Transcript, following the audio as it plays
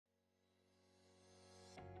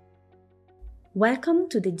Welcome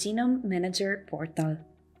to the Genome Manager portal.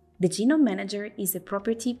 The Genome Manager is a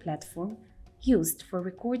property platform used for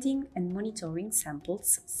recording and monitoring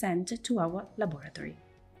samples sent to our laboratory.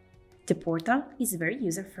 The portal is very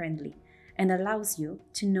user-friendly and allows you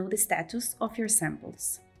to know the status of your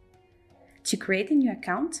samples. To create a new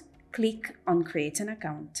account, click on Create an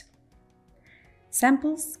Account.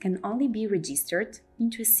 Samples can only be registered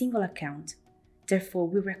into a single account. Therefore,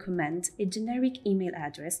 we recommend a generic email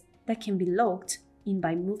address that can be logged in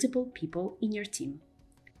by multiple people in your team.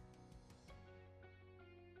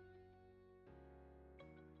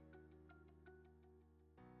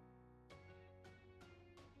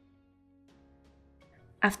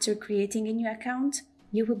 After creating a new account,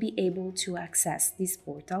 you will be able to access this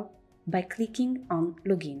portal by clicking on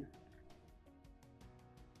Login.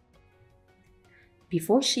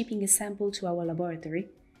 Before shipping a sample to our laboratory,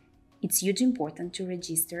 it's hugely important to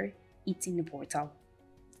register it in the portal.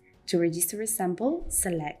 To register a sample,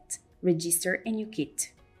 select Register a new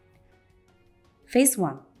kit. Phase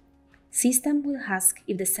 1. System will ask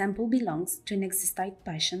if the sample belongs to an existing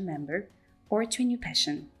patient member or to a new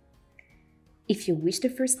patient. If you wish the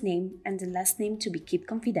first name and the last name to be kept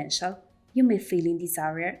confidential, you may fill in this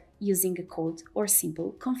area using a code or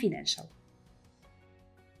simple confidential.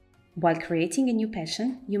 While creating a new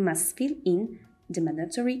patient, you must fill in the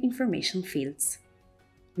mandatory information fields.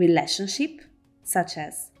 Relationship, such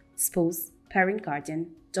as spouse, parent,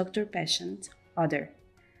 guardian, doctor, patient, other.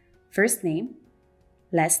 First name,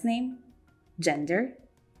 last name, gender,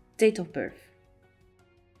 date of birth.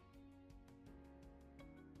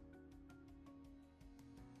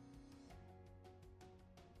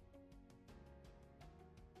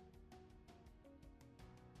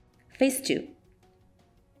 Phase 2.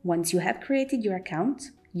 Once you have created your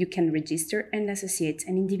account, you can register and associate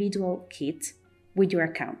an individual kit with your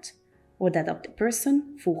account or that of the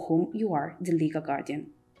person for whom you are the legal guardian.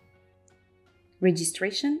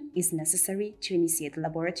 Registration is necessary to initiate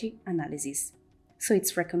laboratory analysis, so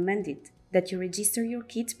it's recommended that you register your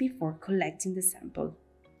kit before collecting the sample.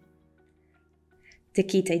 The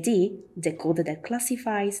kit ID, the code that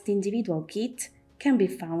classifies the individual kit, can be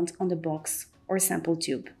found on the box or sample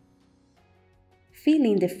tube. Fill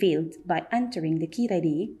in the field by entering the kit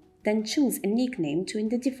ID, then choose a nickname to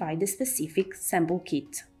identify the specific sample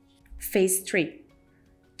kit. Phase 3.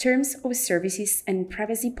 Terms of Services and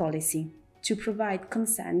Privacy Policy to provide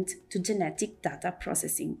consent to genetic data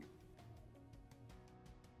processing.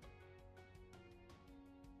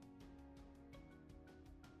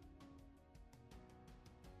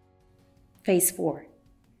 Phase 4.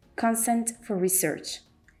 Consent for research.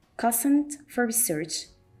 Consent for research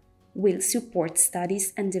will support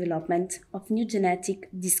studies and development of new genetic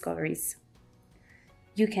discoveries.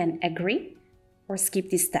 You can agree or skip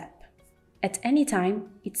this step. At any time,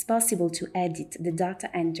 it's possible to edit the data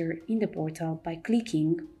entered in the portal by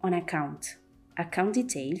clicking on Account, Account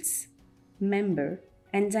Details, Member,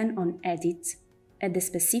 and then on Edit at the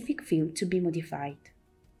specific field to be modified.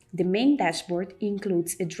 The main dashboard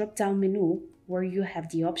includes a drop-down menu where you have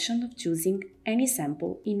the option of choosing any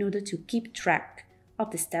sample in order to keep track of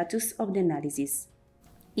the status of the analysis.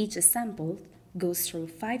 Each sample goes through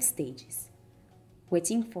 5 stages: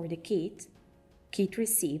 waiting for the kit, kit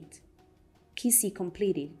received, QC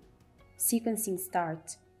completed, sequencing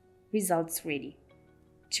start, results ready.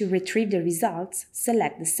 To retrieve the results,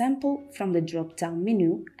 select the sample from the drop-down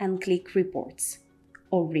menu and click Reports.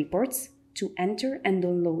 All reports to enter and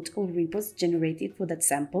download all reports generated for that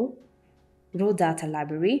sample, raw data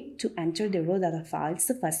library to enter the raw data files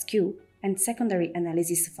of FASTQ, and secondary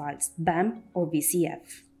analysis files, BAM or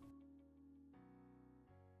VCF.